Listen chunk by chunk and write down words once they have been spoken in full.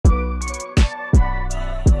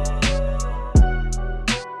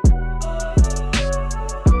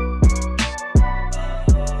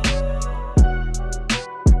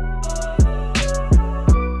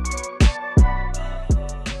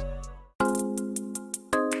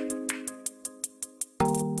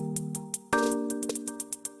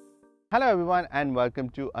Hello everyone and welcome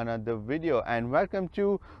to another video and welcome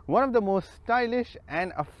to one of the most stylish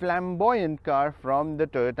and a flamboyant car from the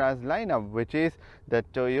Toyota's lineup, which is the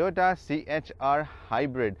Toyota CHR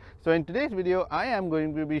Hybrid. So in today's video I am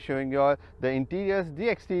going to be showing you all the interiors, the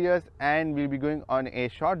exteriors, and we'll be going on a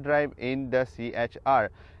short drive in the CHR.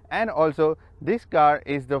 And also this car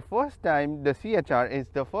is the first time, the CHR is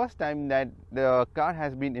the first time that the car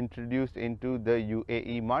has been introduced into the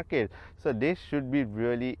UAE market. So this should be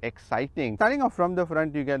really exciting. Starting off from the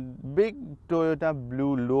front, you get big Toyota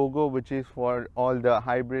blue logo, which is for all the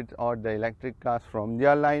hybrids or the electric cars from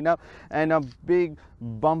their lineup, and a big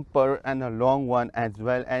bumper and a long one as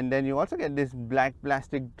well. And then you also get this black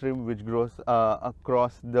plastic trim which goes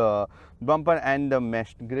across the bumper and the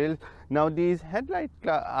meshed grille. Now these headlights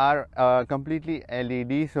are completely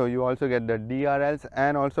LED, so you also get the DRLs,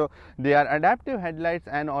 and also they are adaptive headlights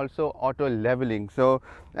and also auto leveling. So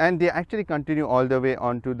and they actually continue all the way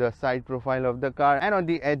onto the side profile of the car, and on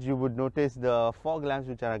the edge you would notice the fog lamps,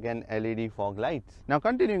 which are again LED fog lights. Now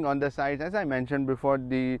continuing on the sides, as I mentioned before,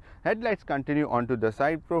 the headlights continue onto the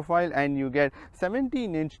side profile, and you get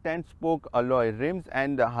 17-inch 10-spoke alloy rims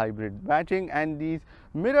and the hybrid badging, and these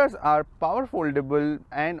mirrors are power foldable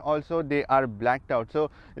and also they are blacked out.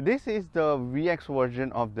 So this is the VX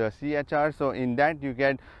version of the CHR. So in that you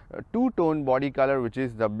get two-tone body color, which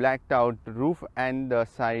is the blacked out roof and the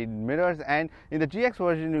side mirrors, and in the GX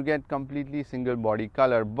version you get completely single body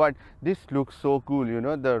color. But this looks so cool, you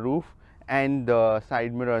know, the roof and the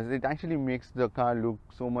side mirrors. It actually makes the car look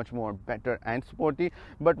so much more better and sporty.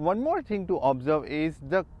 But one more thing to observe is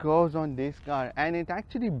the curves on this car, and it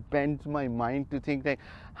actually bends my mind to think like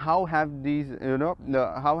how have these,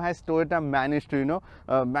 how has Toyota managed to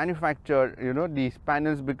manufacture these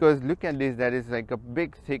panels, because look at this, there is like a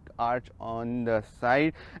big thick arch on the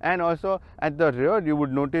side, and also at the rear you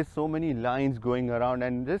would notice so many lines going around.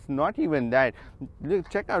 And just not even that,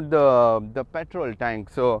 check out the petrol tank.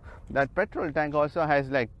 So that petrol tank also has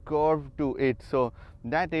like curve to it, so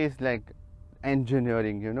that is like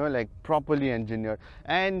engineering, like properly engineered.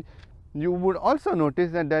 And you would also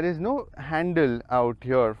notice that there is no handle out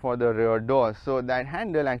here for the rear door, so that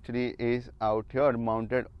handle actually is out here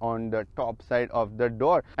mounted on the top side of the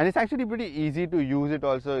door, and it's actually pretty easy to use it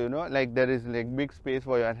also, like there is like big space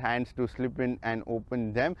for your hands to slip in and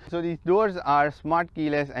open them. So these doors are smart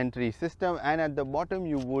keyless entry system, and at the bottom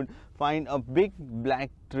you would find a big black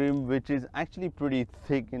trim which is actually pretty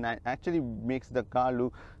thick and actually makes the car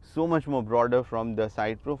look so much more broader from the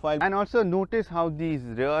side profile. And also notice how these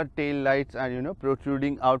rear tail lights are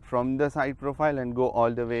protruding out from the side profile and go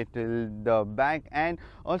all the way till the back. And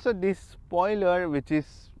also this spoiler, which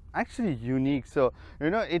is actually unique. So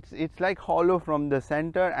it's like hollow from the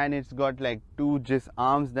center, and it's got like two just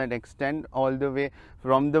arms that extend all the way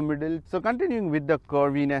from the middle. So continuing with the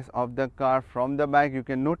curviness of the car from the back, you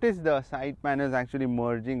can notice the side panels actually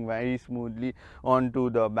merging very smoothly onto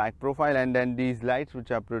the back profile, and then these lights which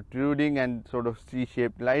are protruding and sort of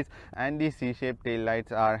C-shaped lights, and these C-shaped tail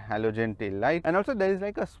lights are halogen tail lights. And also there is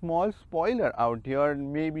like a small spoiler out here,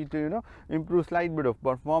 maybe to improve slight bit of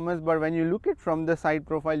performance, but when you look it from the side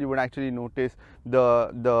profile you would actually notice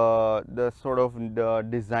the sort of the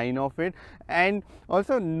design of it. And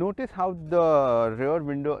also notice how the rear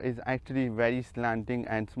window is actually very slanting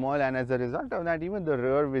and small, and as a result of that even the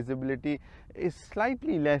rear visibility is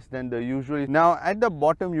slightly less than the usual. Now at the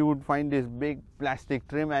bottom you would find this big plastic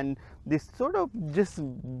trim and this sort of just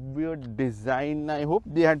weird design. I hope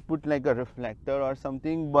they had put like a reflector or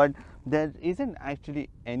something, but there isn't actually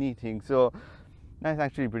anything, so that's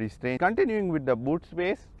actually pretty strange. Continuing with the boot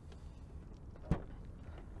space,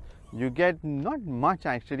 you get not much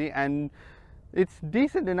actually, and it's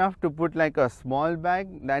decent enough to put like a small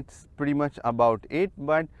bag. That's pretty much about it.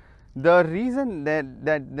 But the reason that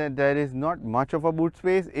there is not much of a boot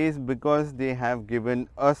space is because they have given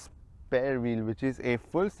a spare wheel, which is a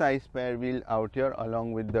full-size spare wheel out here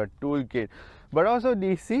along with the toolkit. But also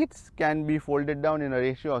these seats can be folded down in a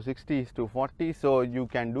ratio of 60:40, so you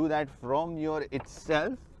can do that from your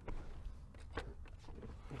itself.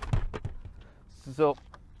 So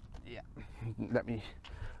yeah, let me,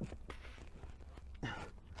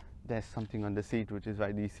 there's something on the seat, which is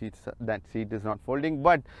why these seats, that seat is not folding.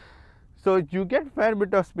 But so you get fair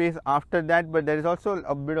bit of space after that, but there is also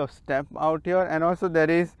a bit of step out here, and also there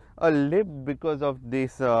is a lip because of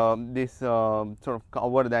this sort of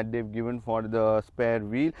cover that they've given for the spare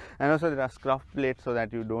wheel, and also there are scuff plates so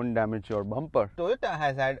that you don't damage your bumper. Toyota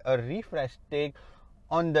has had a refresh take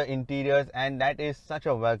on the interiors, and that is such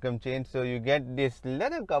a welcome change. So you get this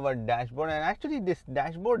leather covered dashboard, and actually this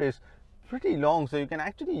dashboard is pretty long, so you can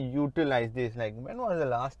actually utilize this. Like, when was the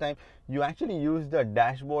last time you actually used the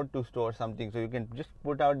dashboard to store something? So you can just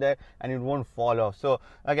put out there and it won't fall off. So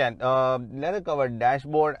again, leather covered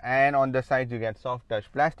dashboard, and on the sides you get soft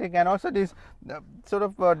touch plastic, and also this sort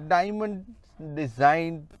of diamond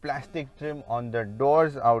designed plastic trim on the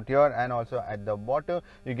doors out here, and also at the bottom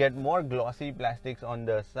you get more glossy plastics on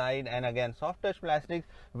the side, and again soft touch plastics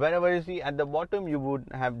wherever you see. At the bottom you would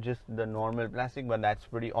have just the normal plastic, but that's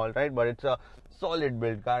pretty all right. But it's a solid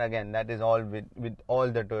build car. Again, that is all with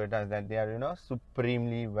all the Toyotas, that they are, you know,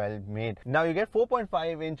 supremely well made. Now you get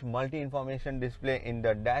 4.5-inch multi-information display in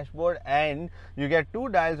the dashboard, and you get 2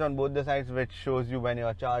 dials on both the sides, which shows you when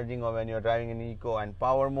you're charging or when you're driving in eco and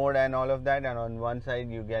power mode and all of that. And on one side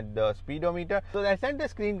you get the speedometer. So the center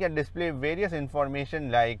screen can display various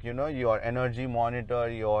information, like, you know, your energy monitor,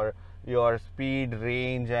 your speed,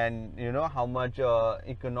 range, and, you know, how much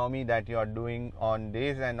economy that you are doing on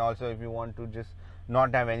this, and also if you want to just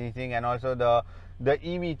not have anything. And also the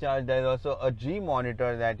EV charge, there is also a G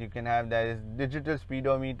monitor that you can have. There is digital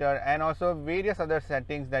speedometer, and also various other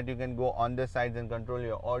settings that you can go on the sides and control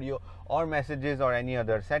your audio or messages or any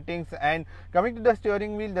other settings. And coming to the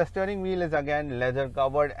steering wheel is again leather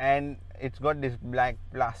covered, and it's got this black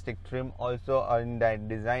plastic trim also in that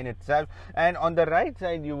design itself. And on the right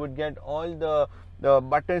side you would get all the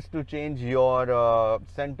buttons to change your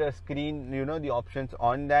center screen, you know, the options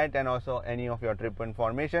on that, and also any of your trip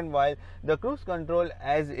information. While the cruise control,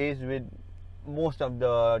 as is with most of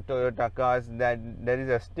the Toyota cars, that there is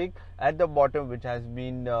a stick at the bottom which has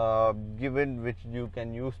been given, which you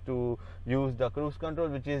can use to use the cruise control,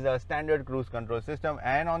 which is a standard cruise control system.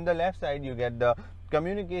 And on the left side you get the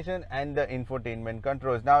communication and the infotainment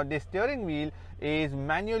controls. Now the steering wheel is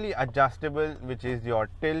manually adjustable, which is your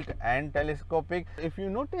tilt and telescopic. If you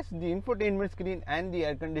notice, the infotainment screen and the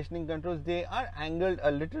air conditioning controls, they are angled a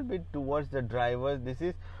little bit towards the driver. This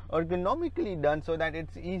is ergonomically done so that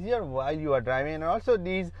it's easier while you are driving. And also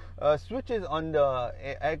these switches on the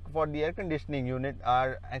for the air conditioning unit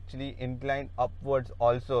are actually inclined upwards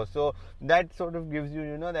also, so that sort of gives you,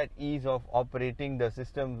 you know, that ease of operating the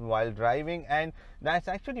system while driving. And that's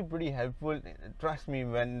actually pretty helpful, trust me,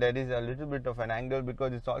 when there is a little bit of an angle,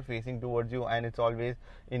 because it's all facing towards you and it's always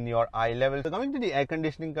in your eye level. So coming to the air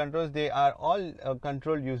conditioning controls, they are all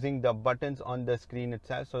controlled using the buttons on the screen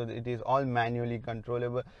itself, so it is all manually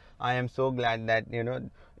controllable. I am so glad that, you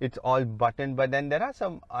know, it's all button, but then there are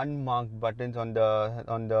some unmarked buttons on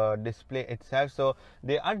the display itself, so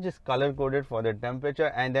they are just color coded for the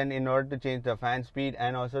temperature. And then in order to change the fan speed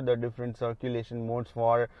and also the different circulation modes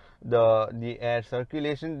for the air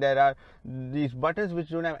circulation, there are these buttons which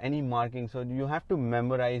don't have any marking, so you have to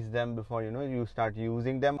memorize them before, you know, you start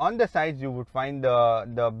using them. On the sides you would find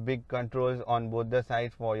the big controls on both the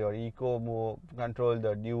sides for your eco mode control,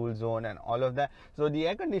 the dual zone, and all of that. So the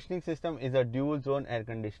air conditioning system is a dual zone air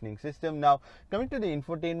conditioning system. Now coming to the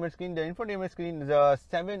infotainment screen, the infotainment screen is a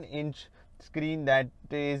 7-inch screen that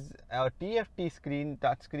is a TFT screen,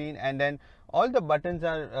 touch screen, and then all the buttons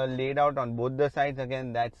are laid out on both the sides.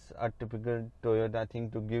 Again, that's a typical Toyota thing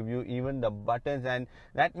to give you even the buttons, and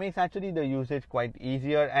that makes actually the usage quite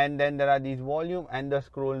easier. And then there are these volume and the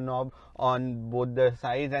scroll knob on both the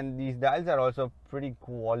sides, and these dials are also pretty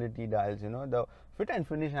quality dials. You know, the fit and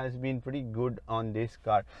finish has been pretty good on this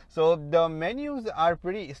car. So the menus are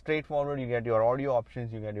pretty straightforward. You get your audio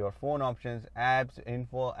options, you get your phone options, apps,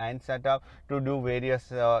 info, and setup to do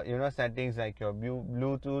various you know, settings like your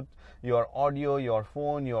Bluetooth, your audio, your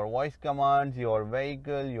phone, your voice commands, your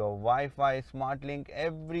vehicle, your Wi-Fi, smart link.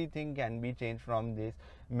 Everything can be changed from this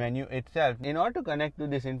menu itself. In order to connect to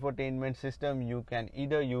this infotainment system, you can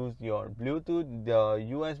either use your Bluetooth, the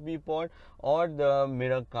USB port, or the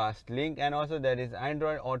Miracast link. And also there is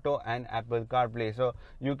Android Auto and Apple CarPlay, so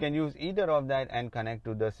you can use either of that and connect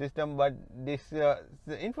to the system. But this the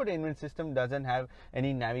infotainment system doesn't have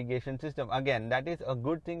any navigation system. Again, that is a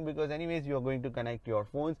good thing, because anyways you are going to connect your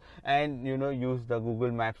phones and, you know, use the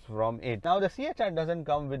Google Maps from it. Now the CHR doesn't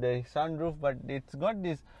come with a sunroof, but it's got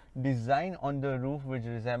this design on the roof which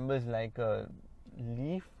resembles like a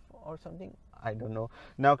leaf or something, I don't know.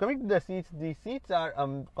 Now coming to the seats, the seats are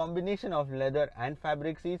a combination of leather and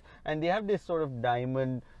fabric seats, and they have this sort of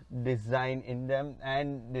diamond design in them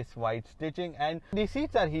and this white stitching. And the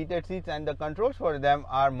seats are heated seats, and the controls for them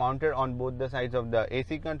are mounted on both the sides of the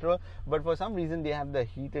AC control, but for some reason they have the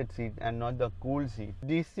heated seat and not the cool seat.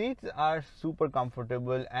 These seats are super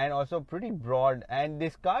comfortable and also pretty broad, and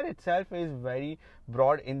this car itself is very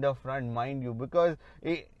broad in the front, mind you, because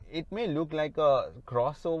it may look like a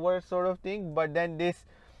crossover sort of thing, but then this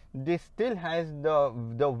this still has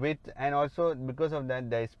the width, and also because of that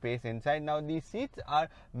there is space inside. Now these seats are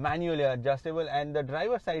manually adjustable, and the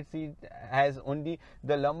driver side seat has only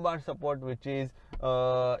the lumbar support, which is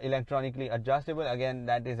electronically adjustable. Again,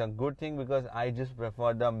 that is a good thing, because I just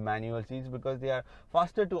prefer the manual seats because they are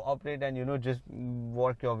faster to operate and just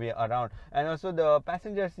work your way around. And also the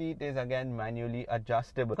passenger seat is again manually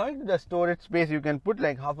adjustable. Coming to the storage space, you can put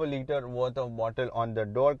like half a liter worth of bottle on the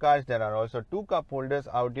door cards. There are also 2 cup holders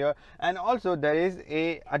out here, and also there is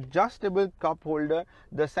a adjustable cup holder,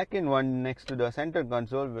 the second one next to the center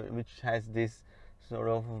console, which has this sort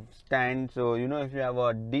of stand. So if you have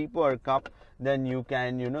a deeper cup, then you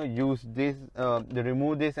can use this,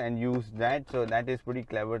 remove this and use that. So that is pretty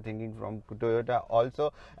clever thinking from Toyota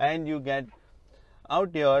also. And you get out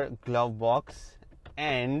here glove box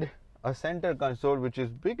and a center console, which is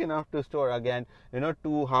big enough to store again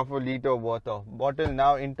 2 half a liter worth of bottle.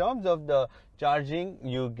 Now in terms of the charging,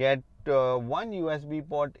 you get one USB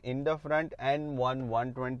port in the front and one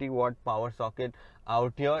 120 watt power socket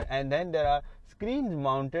out here, and then there are screens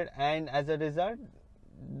mounted, and as a result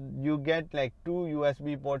you get like 2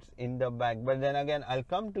 USB ports in the back. But then again, I'll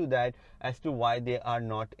come to that as to why they are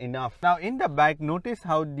not enough. Now in the back, notice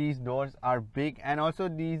how these doors are big, and also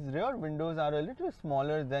these rear windows are a little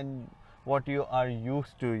smaller than what you are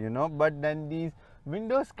used to, but then these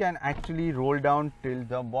windows can actually roll down till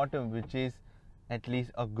the bottom, which is at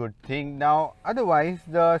least a good thing. Now otherwise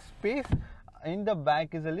the space in the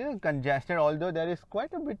back is a little congested, although there is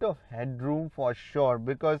quite a bit of headroom for sure,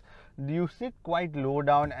 because you sit quite low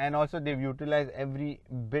down, and also they've utilized every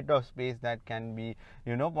bit of space that can be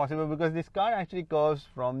possible, because this car actually curves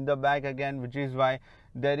from the back again, which is why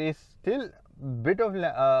there is still bit of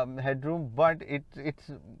headroom, but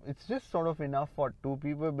it's just sort of enough for 2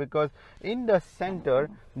 people, because in the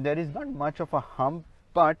center there is not much of a hump,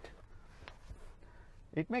 but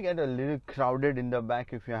it may get a little crowded in the back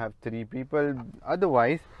if you have 3 people.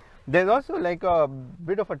 Otherwise, there's also like a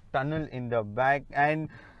bit of a tunnel in the back, and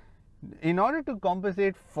in order to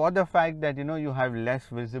compensate for the fact that you have less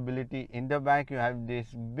visibility in the back, you have this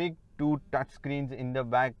big 2 touch screens in the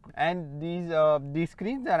back, and these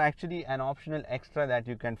screens are actually an optional extra that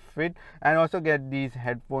you can fit, and also get these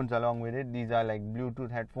headphones along with it. These are like Bluetooth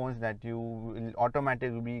headphones that you will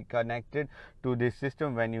automatically be connected to this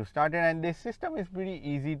system when you start it, and this system is pretty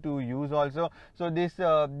easy to use also. So these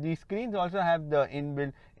screens also have the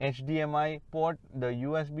inbuilt HDMI port, the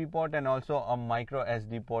USB port, and also a micro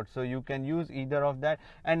SD port, so you can use either of that.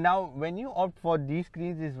 And now when you opt for these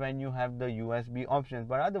screens is when you have the USB options,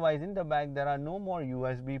 but otherwise in the back there are no more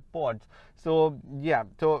USB ports. So yeah,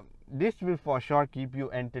 so this will for sure keep you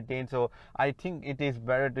entertained. So I think it is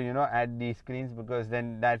better to add these screens, because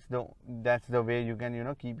then that's the way you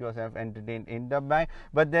can keep yourself entertained in the back.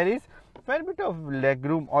 But there is fair bit of leg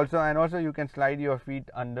room also, and also you can slide your feet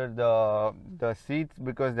under the seats,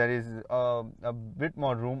 because there is a bit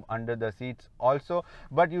more room under the seats also.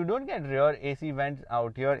 But you don't get rear AC vents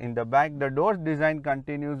out here in the back. The doors design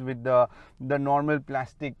continues with the normal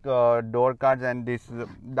plastic door cards and this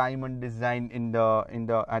diamond design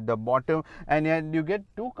at the bottom, and yet you get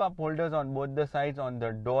 2 cup holders on both the sides on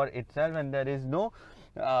the door itself, and there is no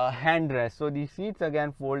handrest. So these seats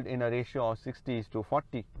again fold in a ratio of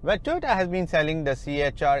 60:40. Well, Toyota has been selling the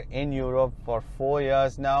CHR in Europe for 4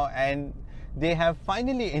 years now, and they have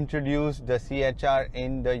finally introduced the CHR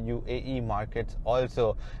in the UAE markets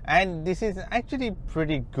also, and this is actually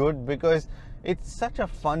pretty good because it's such a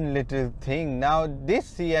fun little thing. Now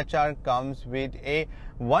this CHR comes with a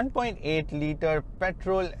 1.8 liter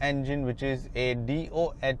petrol engine, which is a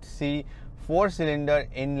DOHC 4-cylinder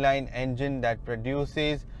inline engine that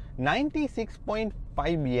produces 96.5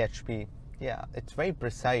 bhp. Yeah, it's very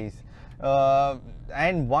precise,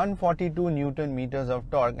 and 142 Newton meters of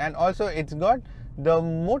torque. And also it's got the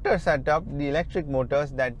motor setup, the electric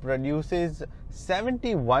motors, that produces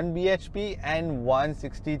 71 bhp and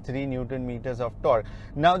 163 Newton meters of torque.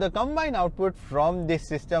 Now the combined output from this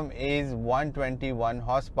system is 121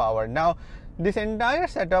 horsepower. Now this entire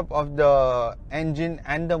setup of the engine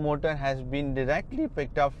and the motor has been directly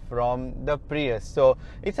picked up from the Prius. So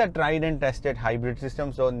it's a tried and tested hybrid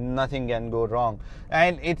system, so nothing can go wrong,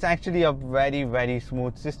 and it's actually a very, very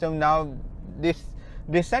smooth system. Now this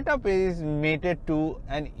setup is mated to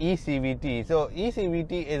an ECVT. So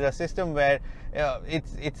ECVT is a system where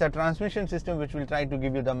it's a transmission system which will try to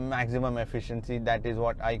give you the maximum efficiency. That is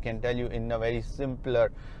what I can tell you in a very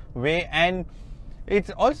simpler way. And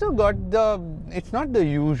it's also got it's not the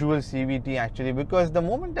usual CVT actually, because the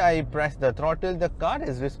moment I press the throttle, the car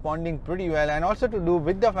is responding pretty well, and also to do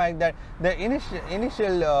with the fact that the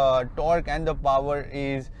initial torque and the power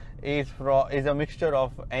is is a mixture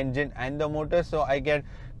of engine and the motor, so I get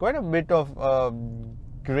quite a bit of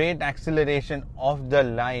great acceleration off the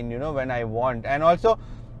line, you know, when I want. And also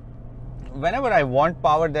whenever I want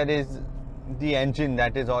power, there is the engine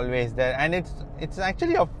that is always there, and it's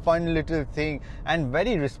actually a fun little thing and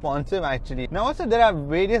very responsive actually. Now also there are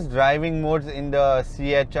various driving modes in the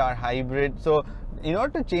CHR hybrid, so in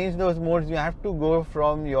order to change those modes you have to go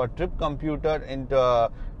from your trip computer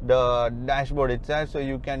into the dashboard itself. So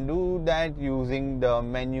you can do that using the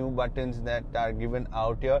menu buttons that are given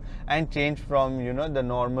out here and change from, you know, the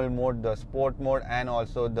normal mode, the sport mode, and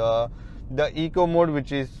also the eco mode,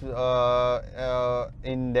 which is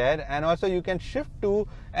in there. And also you can shift to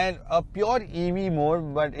a pure EV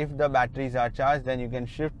mode, but if the batteries are charged, then you can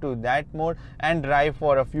shift to that mode and drive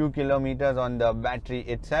for a few kilometers on the battery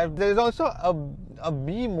itself. There is also a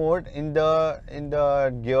B mode in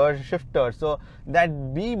the gear shifter, so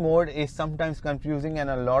that B mode is sometimes confusing and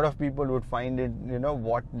a lot of people would find it, you know,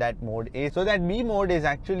 what that mode is. So that B mode is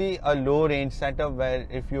actually a low range setup where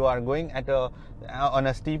if you are going at on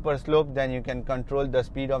a steeper slope, then you can control the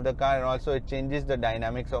speed of the car, and also it changes the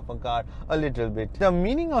dynamics of a car a little bit. The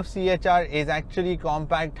meaning of CHR is actually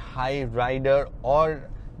compact high rider, or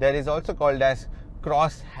there is also called as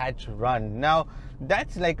cross hatch run. Now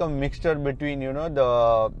that's like a mixture between, you know,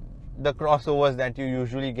 the crossovers that you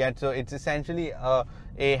usually get, so it's essentially a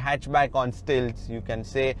hatchback on stilts, you can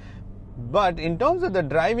say. But in terms of the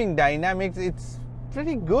driving dynamics, it's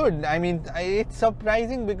pretty good. I mean, it's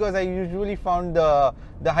surprising because I usually found the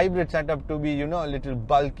hybrid setup to be, you know, a little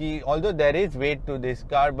bulky, although there is weight to this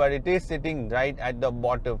car, but it is sitting right at the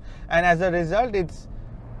bottom, and as a result it's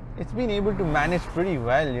been able to manage pretty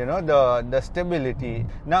well, you know, the stability.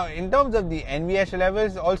 Now in terms of the NVH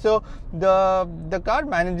levels, also the car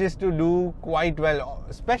manages to do quite well,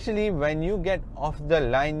 especially when you get off the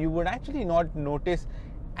line. You would actually not notice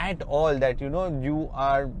at all that, you know, you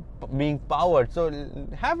are being powered. So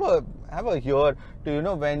have a hear to, you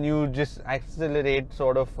know, when you just accelerate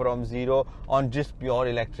sort of from zero on just pure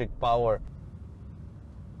electric power.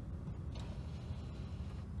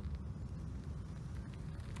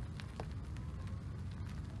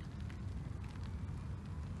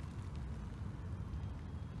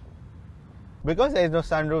 Because there is no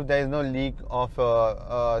sunroof, there is no leak of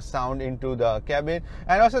sound into the cabin,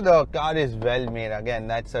 and also the car is well made. Again,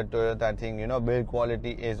 that's a Toyota thing, you know, build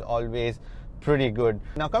quality is always pretty good.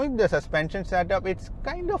 Now coming to the suspension setup, it's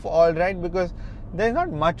kind of alright because there's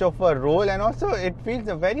not much of a roll, and also it feels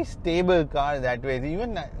a very stable car that way.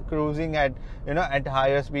 Even cruising at, you know, at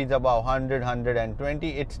higher speeds above 100, 120,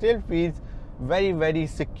 it still feels very, very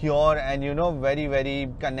secure and, you know, very, very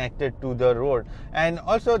connected to the road. And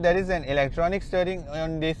also there is an electronic steering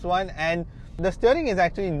on this one, and the steering is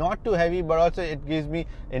actually not too heavy, but also it gives me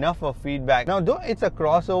enough of feedback. Now though it's a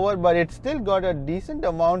crossover, but it's still got a decent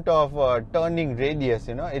amount of turning radius,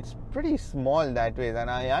 you know, it's pretty small that way,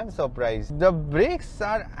 and I am surprised. The brakes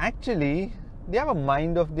are actually, they have a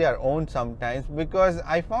mind of their own sometimes, because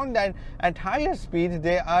I found that at higher speeds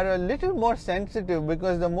they are a little more sensitive,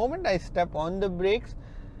 because the moment I step on the brakes,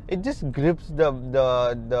 it just grips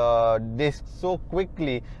the disc so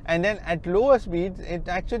quickly, and then at lower speeds it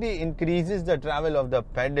actually increases the travel of the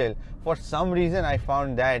pedal. For some reason I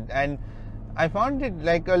found that, and I found it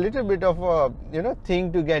like a little bit of a, you know,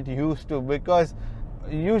 thing to get used to, because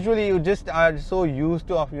usually you just are so used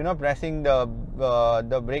to of, you know, pressing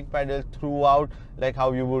the brake pedal throughout, like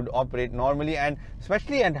how you would operate normally, and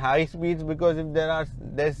especially at high speeds, because if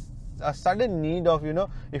there's a sudden need of, you know,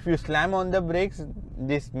 if you slam on the brakes,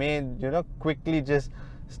 this may, you know, quickly just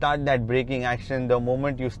start that braking action the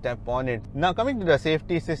moment you step on it. Now coming to the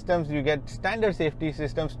safety systems, you get standard safety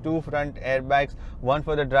systems, 2 front airbags, 1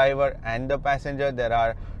 for the driver and the passenger. There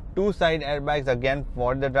are 2 side airbags again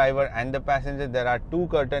for the driver and the passenger. There are 2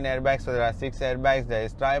 curtain airbags, so there are 6 airbags. There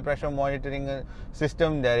is tire pressure monitoring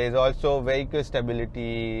system. There is also vehicle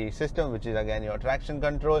stability system, which is again your traction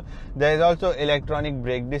control. There is also electronic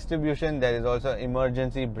brake distribution. There is also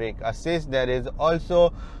emergency brake assist. There is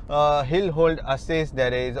also hill hold assist.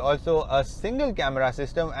 There is also a single camera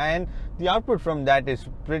system, and the output from that is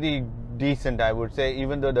pretty decent, I would say,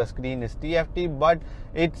 even though the screen is TFT, but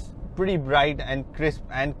it's pretty bright and crisp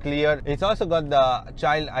and clear. It's also got the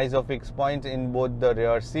child isofix points in both the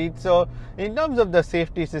rear seats. So in terms of the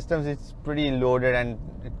safety systems, it's pretty loaded, and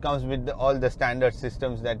it comes with all the standard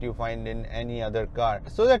systems that you find in any other car.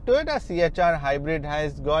 So the Toyota CHR hybrid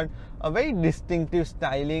has got a very distinctive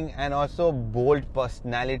styling and also bold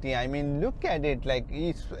personality. I mean, look at it, like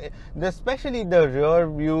especially the rear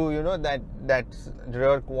view, you know, that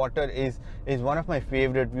rear quarter is one of my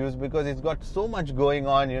favorite views because it's got so much going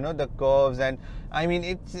on, you know, the curves, and I mean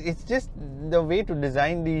it's just the way to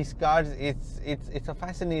design these cars. It's a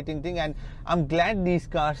fascinating thing, and I'm glad these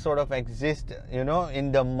cars sort of exist, you know,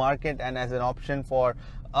 in the market and as an option for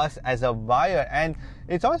us as a buyer. And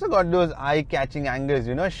it's also got those eye-catching angles,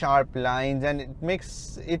 you know, sharp lines, and it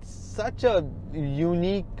makes it such a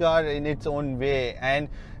unique car in its own way. And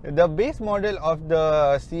the base model of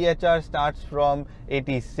the CHR starts from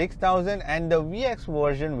 86,000, and the VX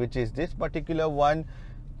version, which is this particular one,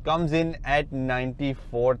 comes in at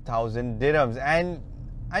 94,000 dirhams. And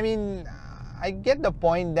I mean, I get the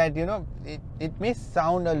point that, you know, it may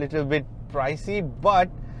sound a little bit pricey, but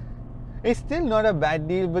it's still not a bad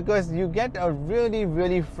deal because you get a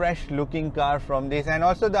really fresh looking car from this. And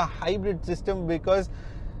also the hybrid system, because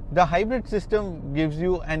the hybrid system gives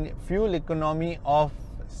you a fuel economy of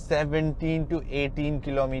 17 to 18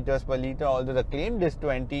 kilometers per liter, although the claimed is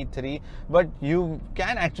 23, but you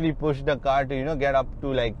can actually push the car to, you know, get up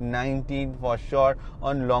to like 19 for sure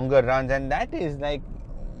on longer runs. And that is like,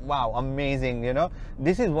 wow, amazing. You know,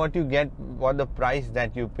 this is what you get for the price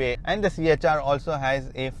that you pay. And the CHR also has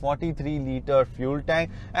a 43 liter fuel tank,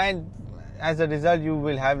 and as a result you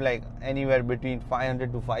will have like anywhere between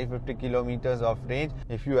 500 to 550 kilometers of range.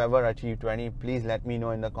 If you ever achieve 20, please let me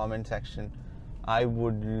know in the comment section. I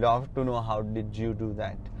would love to know how did you do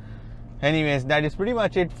that. Anyways, that is pretty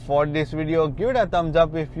much it for this video. Give it a thumbs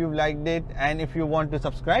up if you liked it, and if you want to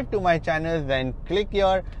subscribe to my channel, then click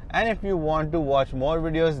here, and if you want to watch more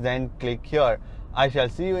videos, then click here. I shall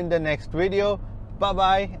see you in the next video. Bye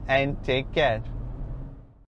bye and take care.